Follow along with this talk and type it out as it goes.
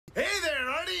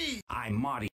I'm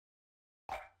Marty.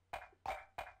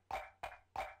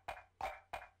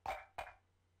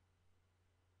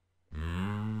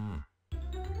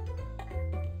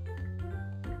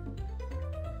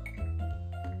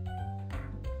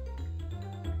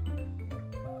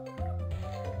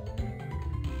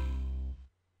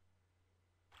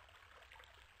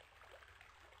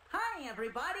 Hi,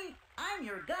 everybody. I'm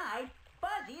your guide,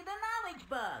 Buzzy the Knowledge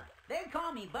Bug. They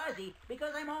call me Buzzy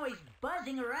because I'm always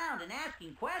buzzing around and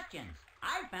asking questions.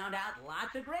 I found out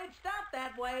lots of great stuff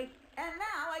that way, and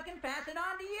now I can pass it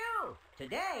on to you.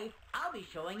 Today, I'll be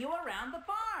showing you around the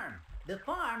farm. The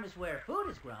farm is where food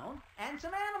is grown and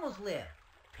some animals live.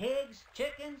 Pigs,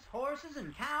 chickens, horses,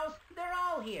 and cows, they're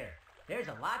all here. There's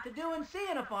a lot to do and see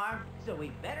in a farm, so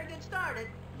we better get started.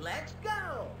 Let's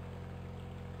go!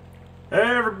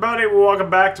 Hey everybody, welcome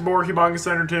back to more Humongous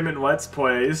Entertainment Let's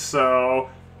Plays. So,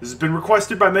 this has been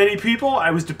requested by many people.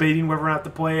 I was debating whether or not to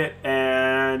play it,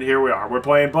 and here we are. We're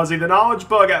playing Buzzy the Knowledge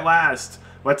Bug at last.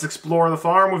 Let's explore the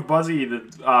farm with Buzzy, the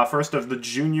first of the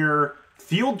Junior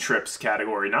Field Trips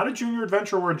category. Not a Junior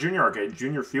Adventure or a Junior Arcade,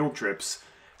 Junior Field Trips.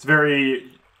 It's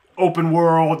very open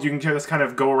world. You can just kind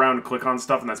of go around and click on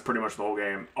stuff, and that's pretty much the whole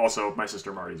game. Also, my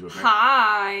sister Marty's with me.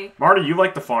 Hi! Marty, you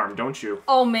like the farm, don't you?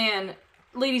 Oh man.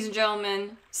 Ladies and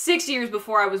gentlemen, 6 years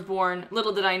before I was born,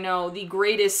 little did I know, the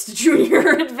greatest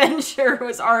junior adventure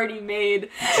was already made.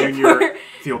 Junior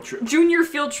Field Trip. Junior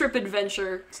Field Trip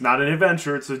Adventure. It's not an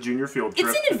adventure, it's a Junior Field Trip.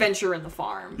 It's an adventure in the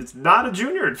farm. It's not a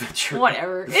Junior Adventure.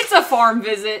 Whatever. It's a farm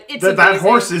visit. It's amazing. That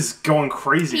horse is going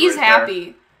crazy. He's right happy.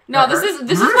 There. No, this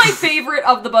is my favorite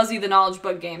of the Buzzy the Knowledge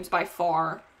Bug games by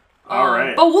far.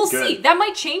 Alright. But we'll see. That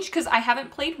might change because I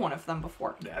haven't played one of them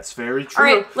before. That's very true.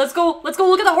 Alright, let's go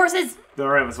look at the horses.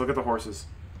 Alright, let's look at the horses.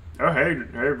 Oh, hey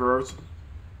bros.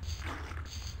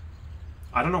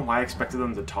 I don't know why I expected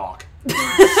them to talk.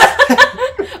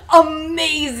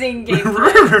 Amazing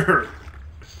gameplay.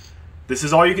 This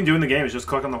is all you can do in the game, is just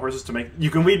click on the horses to make... You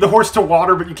can lead the horse to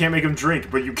water, but you can't make him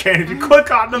drink. But you can if you click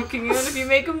on them. You can if you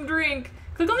make him drink.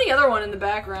 Click on the other one in the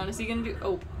background. Is he gonna do...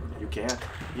 Oh. You can't.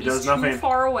 He He's does nothing. too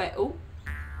far away. Oh.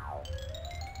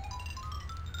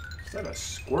 Is that a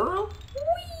squirrel?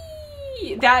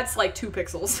 Whee! That's like 2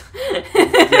 pixels.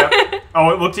 Yep. Oh,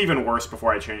 it looked even worse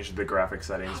before I changed the graphic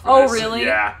settings for Oh, this. really?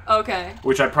 Yeah. Okay.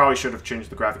 Which I probably should have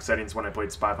changed the graphic settings when I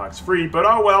played Spy Fox Free, but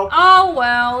oh well. Oh,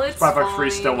 well, it's Spy Fox fine.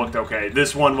 Free still looked okay.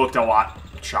 This one looked a lot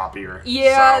choppier.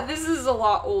 Yeah, so. this is a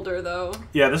lot older, though.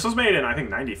 Yeah, this was made in, I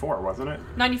think, 94, wasn't it?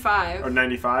 95. Or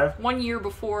 95? 1 year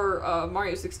before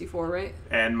Mario 64, right?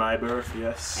 And my birth,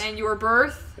 yes. And your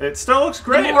birth? It still looks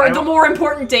great. The more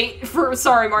important date for,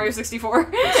 sorry, Mario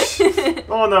 64.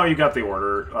 Oh, no, you got the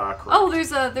order correct. Oh,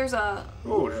 there's a...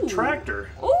 Oh, there's a tractor.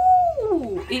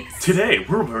 Ooh, it's... Today,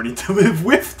 we're learning to live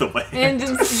with the land.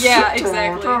 And yeah,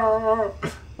 exactly.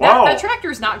 Wow. That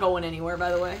tractor's not going anywhere,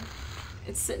 by the way.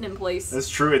 It's sitting in place. That's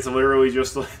true. It's literally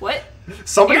just like... What?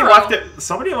 Somebody left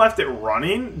it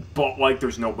running, but like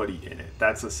there's nobody in it.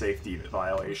 That's a safety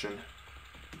violation.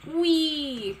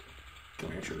 Wee. Can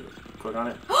we actually click on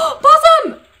it?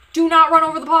 Possum! Do not run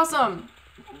over the possum.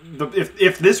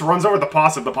 If this runs over the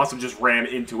possum just ran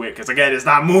into it, because again, it's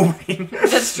not moving.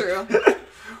 That's true.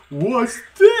 What's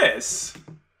this?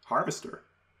 Harvester.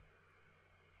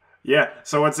 Yeah,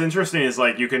 so what's interesting is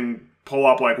like you can pull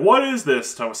up like, what is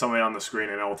this, to somebody on the screen,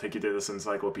 and it will take you to this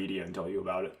encyclopedia and tell you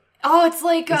about it. Oh, it's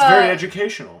like it's very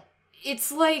educational.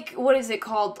 It's like, what is it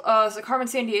called? It's like Carmen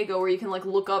Sandiego, where you can like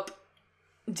look up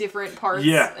different parts.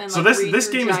 Yeah, and, so like, this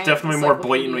game is definitely more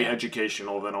blatantly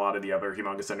educational than a lot of the other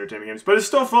Humongous Entertainment games, but it's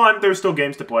still fun. There's still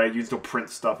games to play. You can still print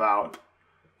stuff out.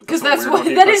 Because that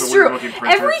is true.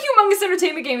 Every Humongous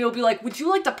Entertainment game, you'll be like, would you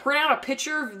like to print out a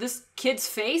picture of this kid's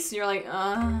face? And you're like,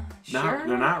 sure.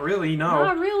 No, not really, no.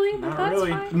 Not really, but that's really.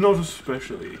 fine. Not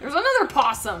especially. There's another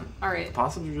possum. Alright. The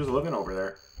possums are just living over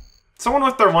there. Someone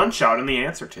left their lunch out and the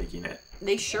ants are taking it.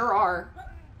 They sure are.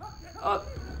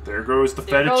 There goes the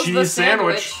feta cheese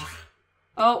sandwich.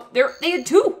 Oh, they had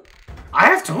 2. I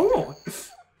have 2.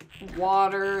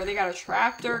 Water. They got a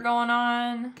tractor going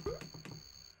on.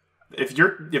 If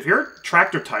your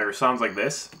tractor tire sounds like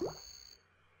this,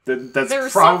 then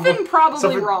there's something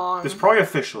probably wrong. There's probably a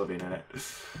fish living in it.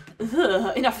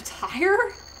 Ugh, enough tire?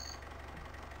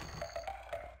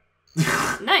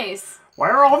 Nice.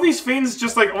 Why are all these fiends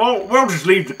just like, oh, we'll just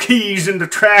leave the keys in the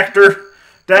tractor.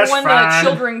 That's fine. When the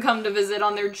children come to visit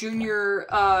on their junior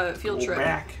field trip.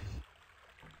 Back.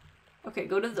 Okay,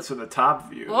 go to the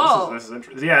top view. Whoa. This is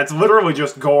interesting. Yeah, it's literally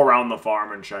just go around the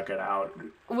farm and check it out.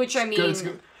 Which I mean,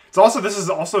 This is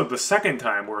also the second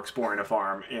time we're exploring a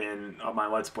farm in my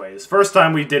Let's Plays. First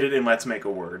time we did it in Let's Make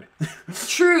a Word.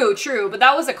 True, but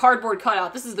that was a cardboard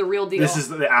cutout. This is the real deal. This is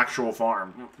the actual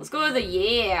farm. Let's go to the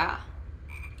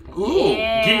Ooh,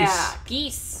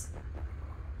 geese.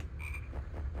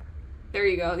 There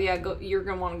you go. Yeah, you're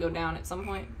gonna want to go down at some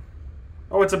point.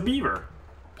 Oh, it's a beaver.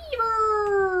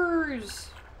 Beavers.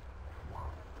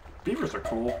 Beavers are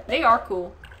cool. They are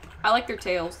cool. I like their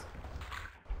tails.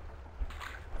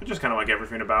 I just kind of like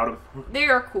everything about them. They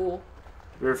are cool.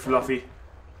 They're fluffy.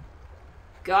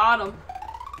 Got them.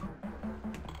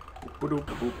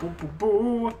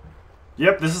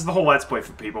 Yep, this is the whole Let's Play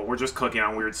for people. We're just clicking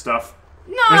on weird stuff.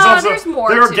 No, there's more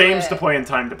to it. There are games to play and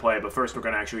time to play, but first we're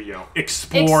going to actually,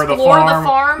 explore the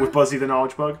farm with Buzzy the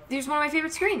Knowledge Bug. There's one of my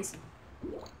favorite screens.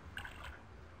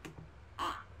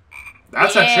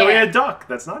 That's actually a duck.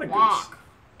 That's not a goose.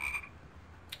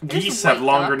 Geese have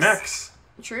longer necks.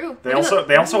 True. They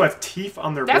also have teeth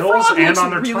on their bills and on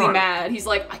their really trunk. Mad. He's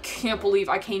like, I can't believe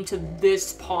I came to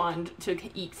this pond to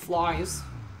eat flies.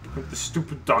 The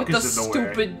stupid duck is in the way.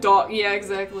 The stupid duck. Yeah,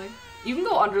 exactly. You can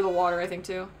go under the water, I think,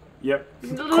 too. Yep.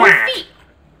 Quack.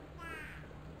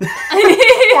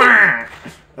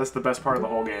 That's the best part of the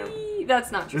whole game.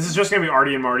 That's not true. This is just going to be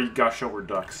Artie and Marty gush over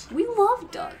ducks. We love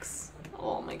ducks.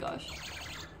 Oh my gosh.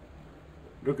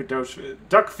 Look at those.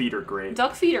 Duck feet are great.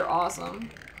 Duck feet are awesome.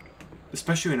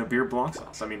 Especially in a beer blanc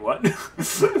sauce. I mean, what?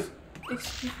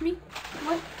 Excuse me?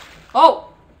 What?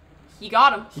 Oh! He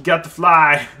got him. He got the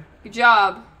fly. Good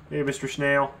job. Hey, Mr.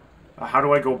 Snail. How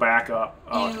do I go back up?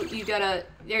 You gotta...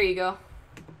 There you go.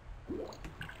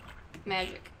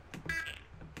 Magic.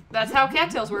 That's how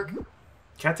cattails work.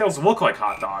 Cattails look like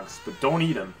hot dogs, but don't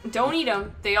eat them. Don't eat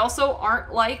them. They also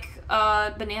aren't like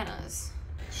bananas.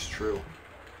 It's true.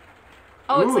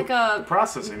 Oh, it's like a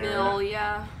processing mill, area.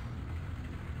 yeah.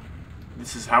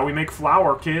 This is how we make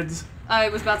flour, kids. I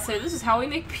was about to say, this is how we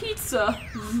make pizza.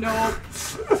 Nope.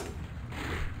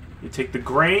 You take the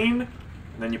grain,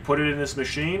 and then you put it in this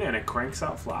machine, and it cranks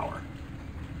out flour.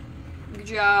 Good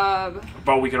job.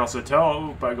 But we can also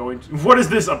tell by going to... What is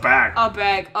this? A bag? A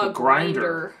bag. A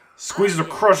grinder. Squeezes or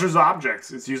crushes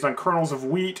objects. It's used on kernels of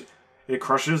wheat. It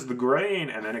crushes the grain,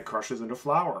 and then it crushes into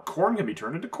flour. Corn can be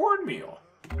turned into cornmeal.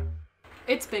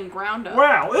 It's been ground up.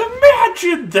 Wow,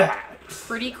 imagine that!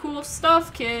 Pretty cool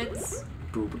stuff, kids.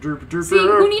 Boop-a-doop-a-doop-a. See,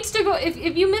 who needs to go... If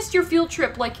you missed your field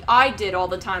trip like I did all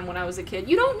the time when I was a kid,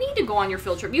 you don't need to go on your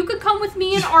field trip. You could come with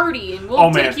me and Artie, and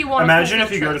we'll take you on a imagine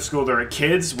if you go to school during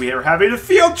kids, we are having a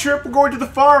field trip, we're going to the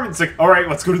farm, and it's like, alright,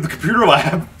 let's go to the computer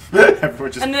lab.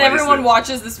 And then everyone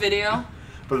watches this video.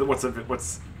 But what's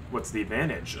the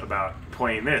advantage about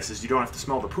playing this is you don't have to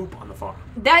smell the poop on the farm.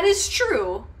 That is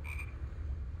true.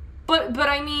 But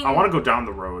I mean... I want to go down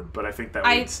the road, but I think that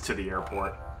leads to the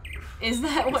airport. Is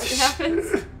that what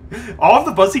happens? All of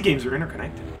the Buzzy games are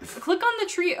interconnected. Click on the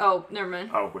tree. Oh, never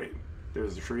mind. Oh, wait.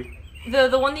 There's a tree?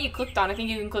 The one that you clicked on. I think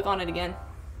you can click on it again.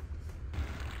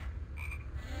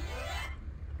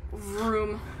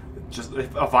 Vroom. Just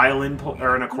a violin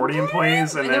or an accordion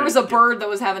plays, and there was a bird that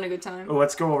was having a good time. Oh,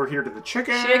 let's go over here to the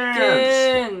chickens.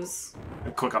 Chickens.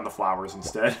 And click on the flowers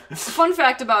instead. Fun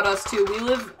fact about us too: we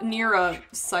live near a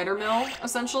cider mill,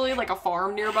 essentially, like a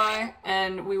farm nearby,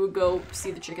 and we would go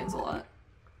see the chickens a lot.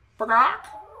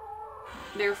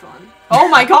 They're fun. Oh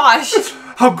my gosh!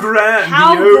 How grand!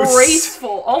 How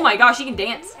graceful! Oh my gosh, he can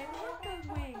dance.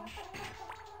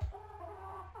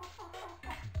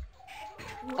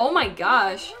 Oh my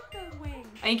gosh.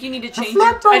 I think you need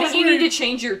to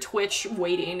change your Twitch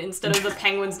weighting instead of the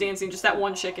penguins dancing, just that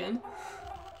one chicken.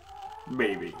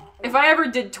 Maybe. If I ever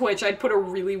did Twitch, I'd put a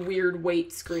really weird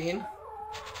weight screen.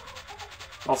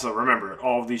 Also, remember,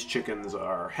 all of these chickens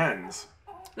are hens.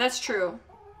 That's true.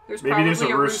 Maybe probably there's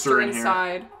a rooster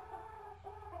inside.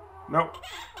 Nope.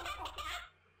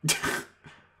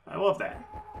 I love that.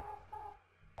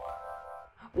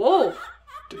 Whoa.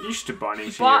 The Easter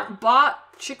Bunny's here.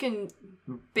 Bought chicken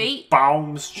bait.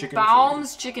 Baum's chicken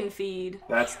Baum's feed. Chicken feed.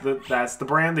 That's the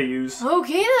brand they use.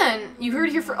 Okay then. You heard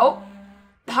it here for... Oh.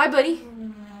 Hi, buddy.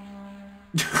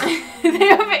 They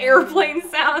have airplane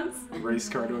sounds. Race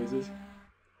car noises.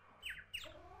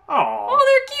 Aww.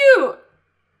 Oh, they're cute.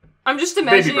 I'm just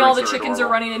imagining all the chickens are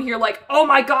running in here like, oh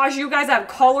my gosh, you guys have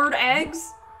colored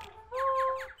eggs?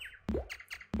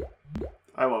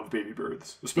 I love baby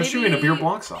birds. Especially in a beer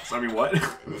blanc sauce. I mean, what?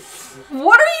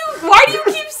 Why do you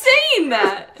keep saying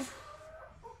that?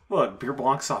 Look, beer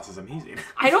blanc sauce is amazing.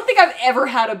 I don't think I've ever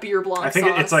had a beer blanc sauce. I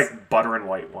think it's like butter and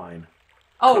white wine.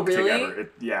 Oh, really?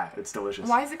 Yeah, it's delicious.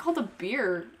 Why is it called a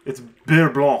beer? It's beer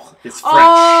blanc. It's French.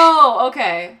 Oh,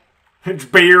 okay. It's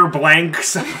beer, blank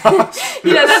sauce.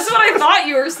 Yeah, that's what I thought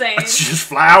you were saying. It's just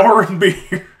flour and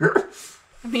beer.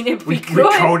 I mean, if we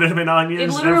could. coat them in onions.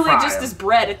 It literally just is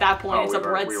bread at that point. It's a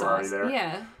bread we sauce. were already there.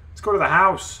 Yeah. Let's go to the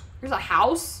house. There's a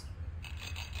house?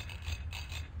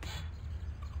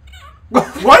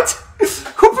 What?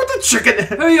 Who put the chicken in?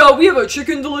 Hey, we have a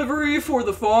chicken delivery for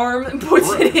the farm and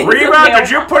puts it in Reba, did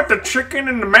you put the chicken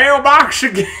in the mailbox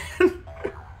again?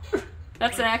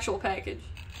 That's an actual package.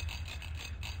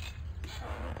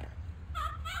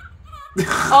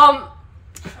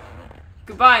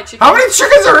 Goodbye, chicken. How many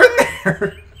chickens are in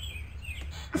there?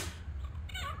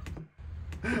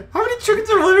 How many chickens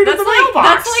are living in the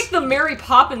mailbox? That's like the Mary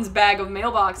Poppins bag of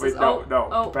mailboxes. Wait,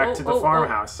 no. Back to the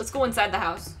farmhouse. Let's go inside the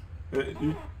house.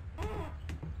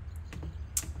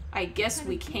 I guess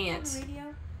we can't.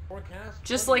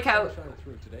 Just like how...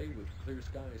 Today with clear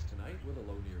skies tonight with a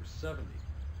low near 70.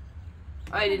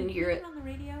 I didn't hear it.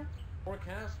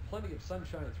 Forecast plenty of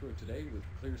sunshine through today with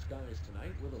clear skies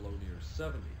tonight with a low near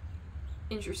 70.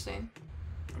 Interesting.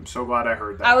 I'm so glad I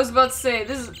heard that. I was about to say,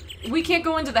 we can't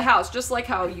go into the house, just like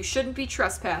how you shouldn't be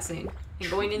trespassing and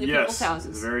going into people's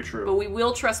houses. Yes, very true. But we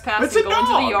will trespass It's and a go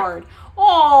into dog. the yard.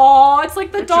 Aww, it's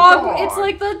like the It's a dog. dog. It's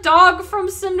like the dog from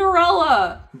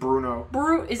Cinderella. Bruno.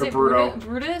 Is it Bruto.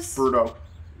 Brutus? Bruto.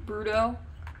 Bruto.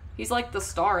 He's like the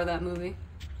star of that movie.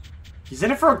 He's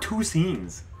in it for 2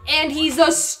 scenes. And he's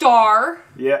a star.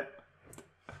 Yeah.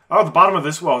 Oh, the bottom of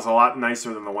this well is a lot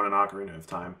nicer than the one in Ocarina of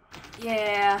Time.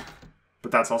 Yeah.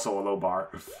 But that's also a low bar.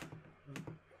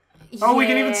 Oh, we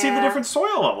can even see the different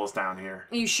soil levels down here.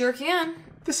 You sure can.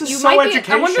 This is so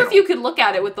educational. I wonder if you could look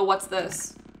at it with the what's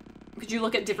this? Could you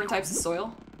look at different types of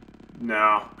soil?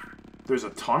 No. There's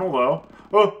a tunnel, though.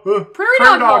 Oh, Prairie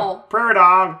dog hole. Prairie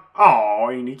dog. Oh,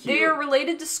 ain't cute. They are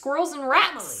related to squirrels and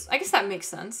rats. I guess that makes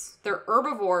sense. They're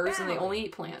herbivores and they only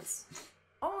eat plants.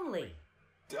 Only.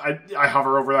 I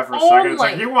hover over that for a second. It's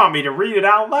like, you want me to read it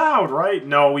out loud, right?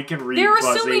 No, we can read, They're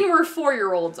Buzzy. assuming we're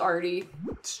 4-year-olds, Artie.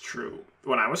 It's true.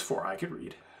 When I was 4, I could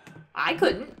read. I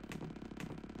couldn't.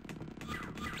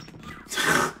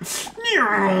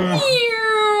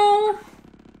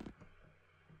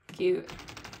 Cute.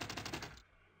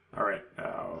 Alright.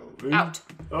 Out.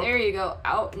 Oh. There you go.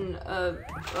 Out and,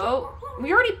 oh.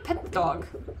 We already pet the dog.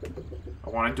 I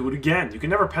want to do it again. You can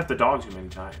never pet the dog too many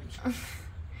times.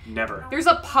 Never. There's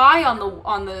a pie on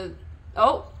the,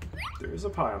 oh. There is a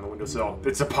pie on the windowsill.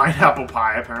 It's a pineapple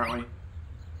pie, apparently.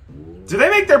 Do they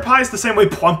make their pies the same way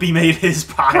Plumpy made his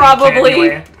pie?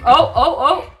 Probably.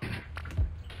 Oh.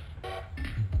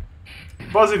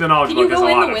 Buzzy the Knowledge Can you Book has go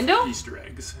a in lot the of window? Easter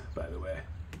eggs, by the way.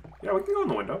 Yeah, we can go in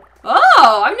the window.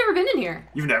 Oh, I've never been in here.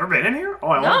 You've never been in here? Oh,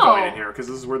 I want to go in here, because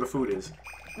this is where the food is.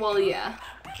 Well, yeah.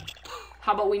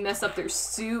 How about we mess up their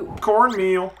soup?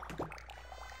 Cornmeal.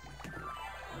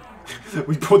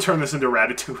 We both turn this into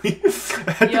Ratatouille.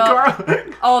 The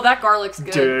garlic. Oh, that garlic's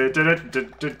good.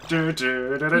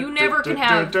 You never can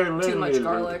have too much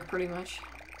garlic, pretty much.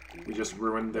 We just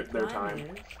ruined their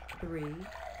time.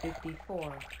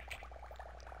 3:54.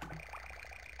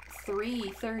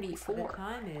 3:34. The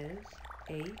time is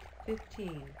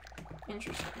 8:15.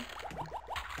 Interesting.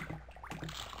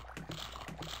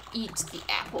 Eat the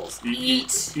apples.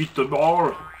 Eat the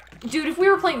ball. Dude, if we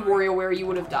were playing WarioWare, you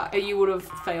would have died. You would have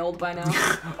failed by now.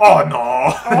 Oh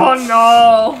no! Oh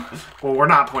no! Well, we're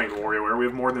not playing WarioWare. We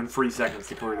have more than 3 seconds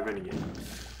to clear the minigame.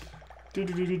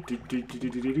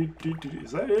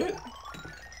 Is that it?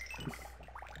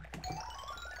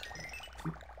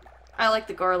 I like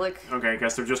the garlic. Okay, I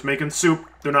guess they're just making soup.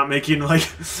 They're not making, like,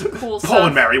 Cool Paul stuff.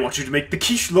 and Mary want you to make the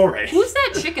quiche Lorraine. Who's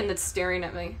that chicken that's staring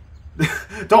at me?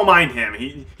 Don't mind him.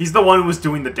 He's the one who was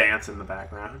doing the dance in the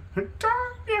background.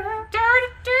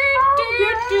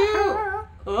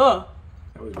 Ugh.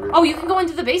 That was weird. Oh, you can go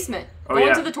into the basement. Oh, go yeah.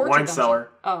 into the torture Wine dungeon. cellar.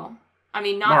 Oh. I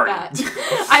mean, not Marty.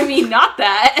 that. I mean, not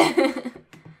that.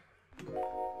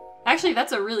 Actually,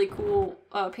 that's a really cool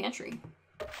pantry.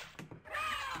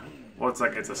 Well, it's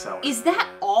a cellar. Is that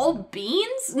all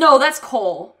beans? No, that's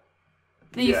coal.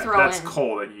 That you throw that's in.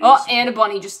 coal that you use. Oh, and a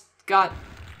bunny just got...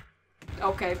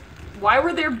 Okay. Why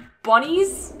were there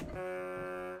bunnies?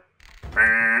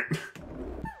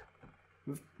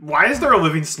 Why is there a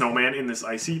living snowman in this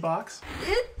icy box?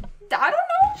 I don't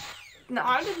know. No,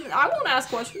 I won't ask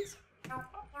questions.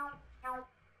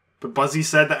 But Buzzy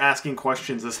said that asking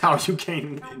questions is how you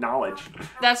gain knowledge.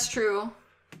 That's true.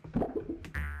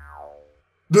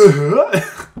 Keep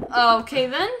Okay,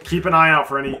 then. an eye out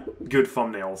for any good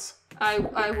thumbnails.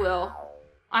 I will.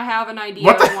 I have an idea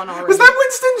What of one already. Was that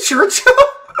Winston Churchill?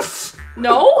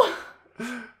 No?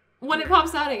 When it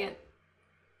pops out again.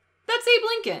 That's Abe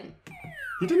Lincoln.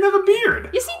 He didn't have a beard.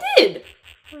 Yes, he did.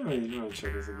 Let me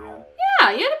check this again.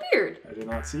 Yeah, he had a beard. I did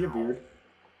not see a beard.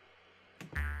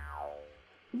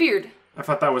 Beard. I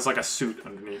thought that was like a suit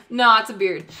underneath. No, it's a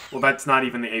beard. Well, that's not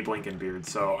even the Abe Lincoln beard,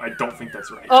 so I don't think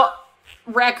that's right. Oh,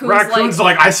 Raccoon's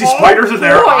like, I see spiders in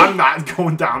there. I'm not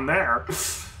going down there.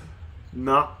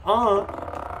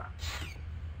 Nuh-uh.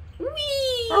 Whee!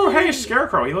 Oh, hey,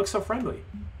 Scarecrow. He looks so friendly.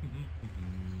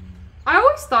 I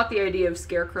always thought the idea of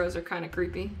scarecrows are kind of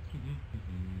creepy.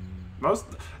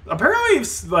 Apparently,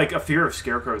 like, a fear of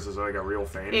scarecrows is like a real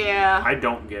thing. Yeah. I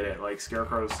don't get it. Like,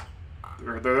 scarecrows,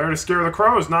 they're there to scare the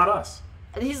crows, not us.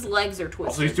 His legs are twisted.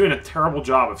 Also, he's doing a terrible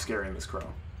job of scaring this crow.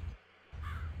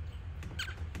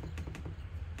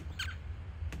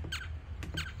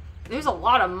 There's a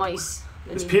lot of mice.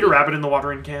 Is Peter Rabbit in the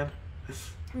watering can?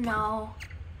 No.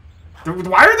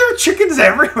 Why are there chickens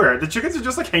everywhere? The chickens are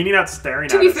just like hanging out staring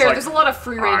at us. To be fair, like, there's a lot of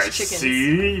free-range chickens. I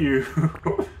see you.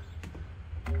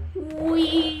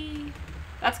 Whee!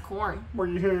 That's corn.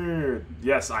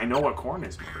 Yes, I know what corn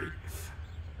is, Marty.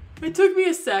 It took me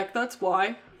a sec, that's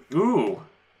why. Ooh.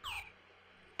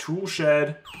 Tool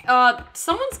shed.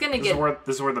 Someone's gonna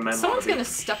This is where the men Someone's wanna gonna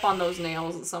step on those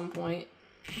nails at some point.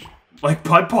 Like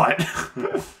putt-putt.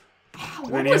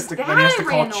 What was that I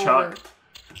ran over?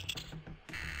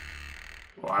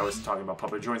 Well, I was talking about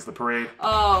Puppet Joins the Parade.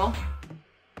 Oh.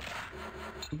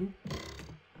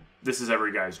 This is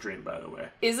every guy's dream, by the way.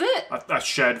 Is it? A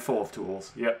shed full of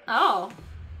tools. Yep. Oh.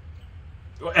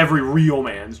 Every real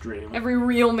man's dream. Every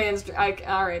real man's dream.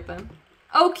 Alright then.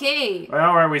 Okay.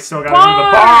 Alright, we still gotta go to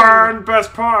the barn!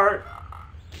 Best part!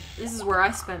 This is where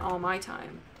I spent all my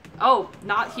time. Oh,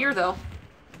 not here though.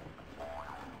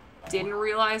 Didn't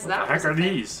realize that. What the heck are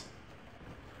these?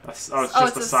 It's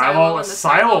just a silo. A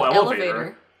silo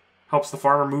elevator. Helps the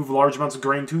farmer move large amounts of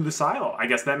grain to the silo. I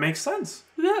guess that makes sense.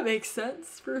 That makes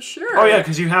sense, for sure. Oh yeah,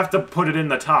 because you have to put it in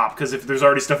the top, because if there's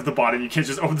already stuff at the bottom, you can't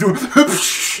just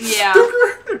Yeah.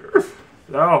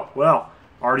 Oh, well.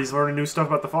 Artie's learning new stuff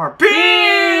about the farm.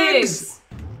 Pigs!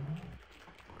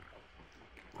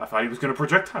 I thought he was going to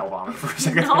projectile vomit for a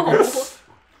second. No.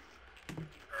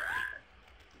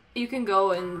 You can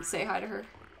go and say hi to her.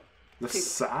 The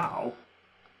sow?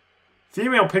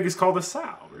 Female pig is called a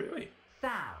sow, really? Sow.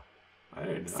 I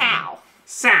didn't know. Sow.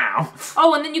 Sow.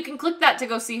 Oh, and then you can click that to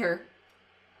go see her.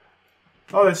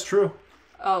 Oh, that's true.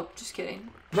 Oh, just kidding.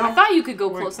 No. I thought you could go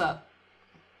close up.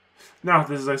 No,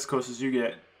 this is as close as you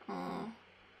get.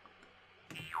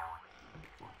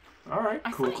 Alright,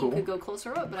 I cool. thought you could go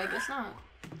closer up, but I guess not.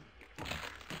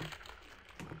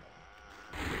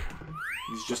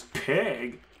 He's just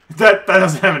pig. That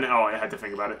doesn't have an... Oh, I had to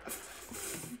think about it.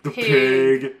 The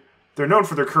pig. They're known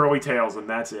for their curly tails, and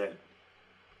that's it.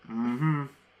 Mm-hmm.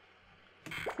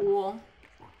 Cool.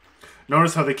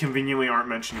 Notice how they conveniently aren't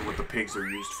mentioning what the pigs are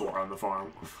used for on the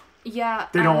farm. Yeah.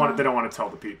 They don't want to tell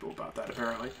the people about that,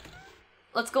 apparently.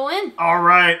 Let's go in. All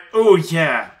right. Oh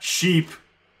yeah, sheep.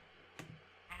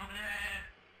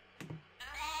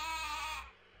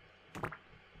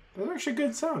 Those are actually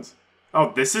good sounds.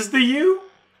 Oh, this is the ewe?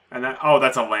 And that, oh,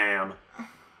 that's a lamb.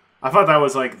 I thought that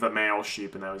was like the male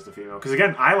sheep and that was the female. Because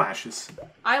again, eyelashes.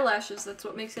 Eyelashes, that's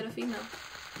what makes it a female.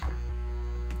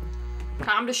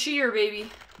 Time to shear, baby.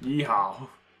 Yeehaw.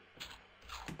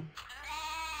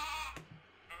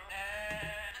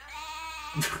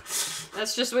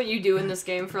 That's just what you do in this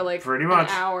game for like pretty much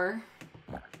an hour.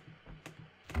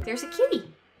 There's a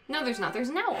kitty. No, there's not. There's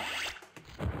an owl.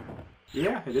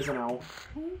 Yeah, it is an owl.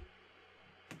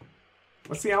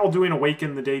 What's the owl doing awake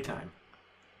in the daytime?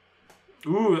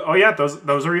 Ooh, oh yeah,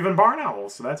 those are even barn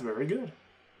owls, so that's very good.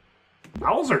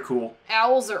 Owls are cool.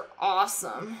 Owls are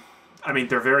awesome. I mean,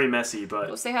 they're very messy, but...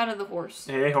 Go say hi to the horse.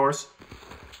 Hey, horse.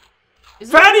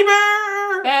 Is Fatty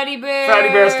Bear! Fatty Bear! Fatty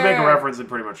Bear has to make a reference in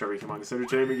pretty much every Humongous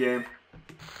Entertainment game.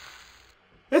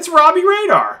 It's Robbie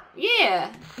Radar!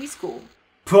 Yeah, he's cool.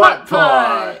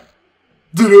 Putt-putt!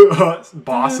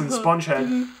 Boss and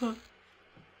Spongehead.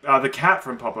 The cat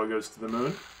from Papa Goes to the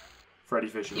Moon. Freddy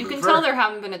Fish and You can Luther. tell there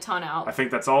haven't been a ton out. I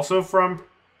think that's also from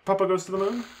Papa Goes to the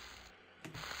Moon.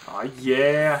 Oh,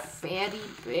 yeah. Fatty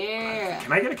Bear.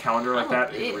 Can I get a calendar like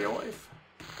that in real life?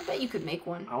 I bet you could make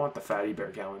one. I want the Fatty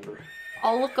Bear calendar.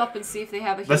 I'll look up and see if they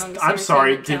have a Humongous I'm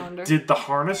sorry, calendar. did the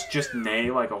harness just neigh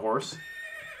like a horse?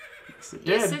 Yes, it did.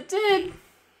 Yes, it did.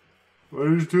 What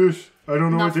is this? I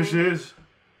don't know what this is.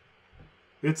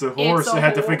 It's a horse. I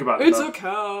had to think about it. It's a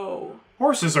cow.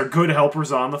 Horses are good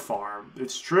helpers on the farm.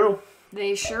 It's true.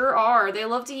 They sure are. They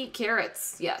love to eat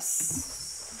carrots.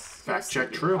 Yes. Fact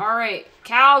check true. All right.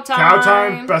 Cow time. Cow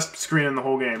time. Best screen in the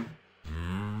whole game.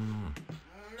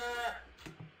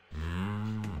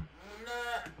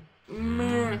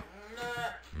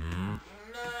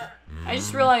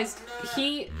 just realized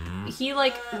he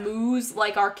like moos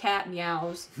like our cat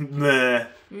meows. Meh.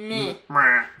 Meh.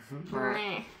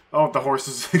 Meh. Oh, the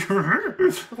horses.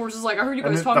 The horse is like, I heard you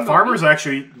guys talking about the farmer's me.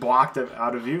 actually blocked it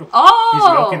out of view. Oh! He's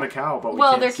milking the cow, but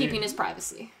well, can't they're see keeping it. his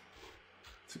privacy.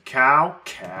 It's a cow,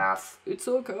 calf. It's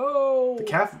a cow. The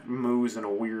calf moos in a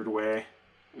weird way.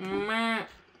 Meh.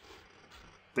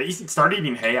 They start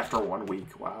eating hay after 1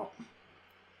 week. Wow.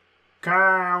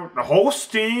 Cow. The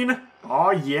Holstein.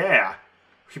 Oh, yeah.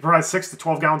 He provides 6 to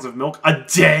 12 gallons of milk a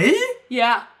day?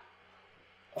 Yeah.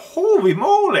 Holy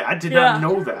moly. I did not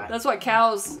know that. That's why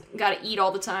cows gotta eat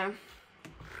all the time.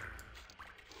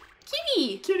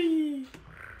 Kitty. Kitty.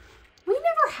 We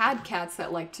never had cats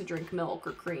that like to drink milk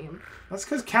or cream. That's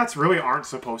because cats really aren't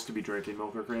supposed to be drinking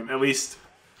milk or cream. At least,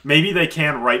 maybe they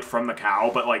can right from the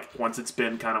cow, but like once it's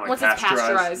been kind of like once pasteurized. It's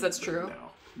pasteurized, that's true.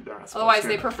 No, they're not supposed Otherwise, to.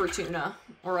 they prefer tuna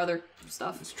or other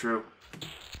stuff. It's true.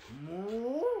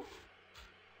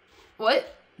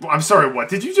 What? Well, I'm sorry, what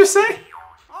did you just say?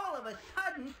 All of a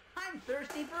sudden, I'm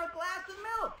thirsty for a glass of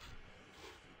milk.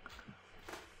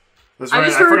 That's I right. I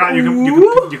just heard, forgot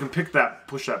you can pick that,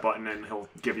 push that button, and he'll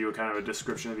give you a kind of a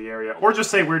description of the area, or just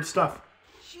say weird stuff.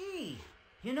 Gee,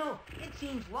 you know, it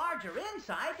seems larger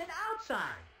inside than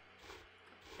outside.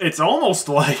 It's almost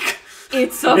like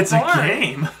It's a farm.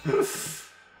 game.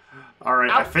 All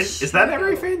right, I think is that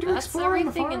everything to That's explore in the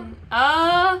everything.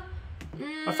 farm?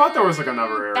 I thought there was like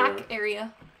another area. Back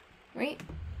area, right?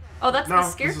 Oh, that's No, the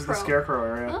scarecrow. this is the scarecrow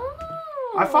area. Oh.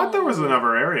 I thought there was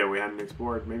another area we hadn't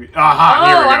explored. Maybe. Aha!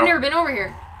 Here we go. I've never been over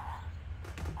here.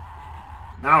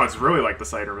 Now it's really like the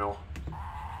cider mill.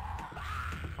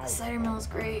 The cider mill is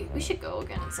great. We should go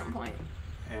again at some point.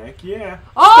 Heck yeah.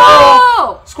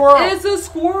 Oh! Squirrel! It's a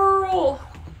squirrel!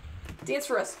 Dance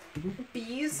for us.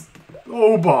 Bees.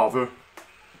 Oh, bother.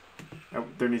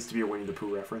 There needs to be a Winnie the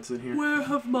Pooh reference in here. Where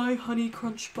have my honey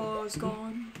crunch bars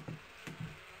gone?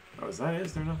 Oh, is that it?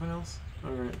 Is there nothing else?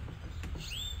 Alright.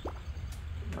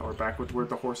 Now we're back with where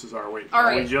the horses are. Wait, All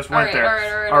right. we just went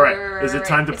there. All right. Is it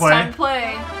time to play? It's time to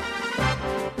play.